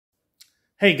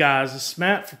Hey guys, this is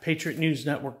Matt for Patriot News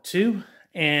Network 2,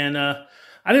 and I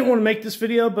didn't want to make this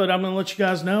video, but I'm going to let you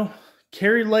guys know.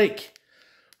 Kari Lake,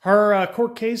 her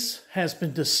court case has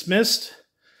been dismissed,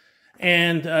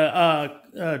 and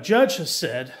a judge has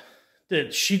said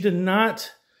that she did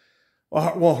not,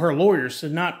 well, her lawyers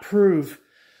did not prove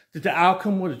that the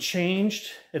outcome would have changed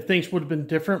if things would have been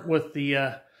different with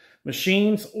the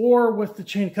machines or with the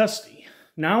chain of custody.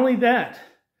 Not only that,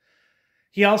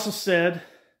 he also said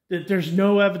that there's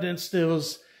no evidence that it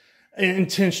was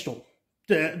intentional,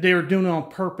 that they were doing it on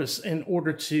purpose in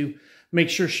order to make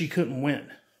sure she couldn't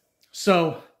win.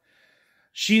 So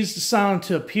she's decided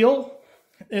to appeal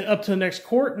up to the next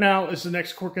court. Now, is the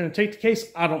next court going to take the case?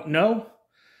 I don't know.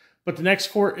 But the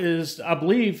next court is, I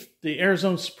believe, the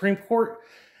Arizona Supreme Court,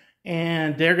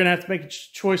 and they're going to have to make a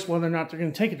choice whether or not they're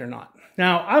going to take it or not.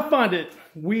 Now, I find it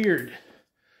weird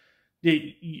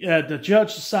that the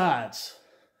judge decides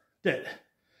that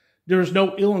there's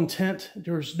no ill intent,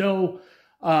 there's no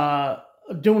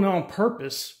doing it on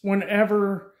purpose,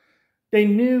 whenever they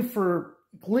knew, for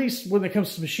at least when it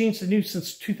comes to machines, they knew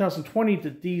since 2020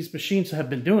 that these machines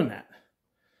have been doing that.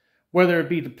 Whether it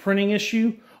be the printing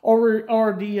issue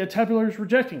or the tabulars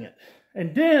rejecting it.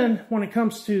 And then when it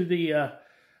comes to the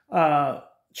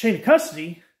chain of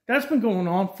custody, that's been going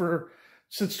on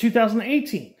since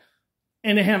 2018.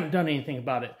 And they haven't done anything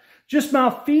about it. Just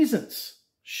malfeasance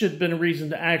should have been a reason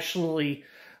to actually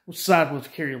side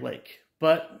with Kari Lake.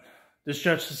 But this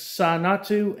judge has decided not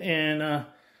to, and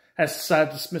has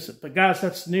decided to dismiss it. But guys,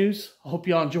 that's the news. I hope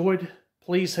y'all enjoyed.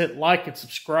 Please hit like and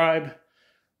subscribe.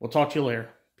 We'll talk to you later.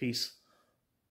 Peace.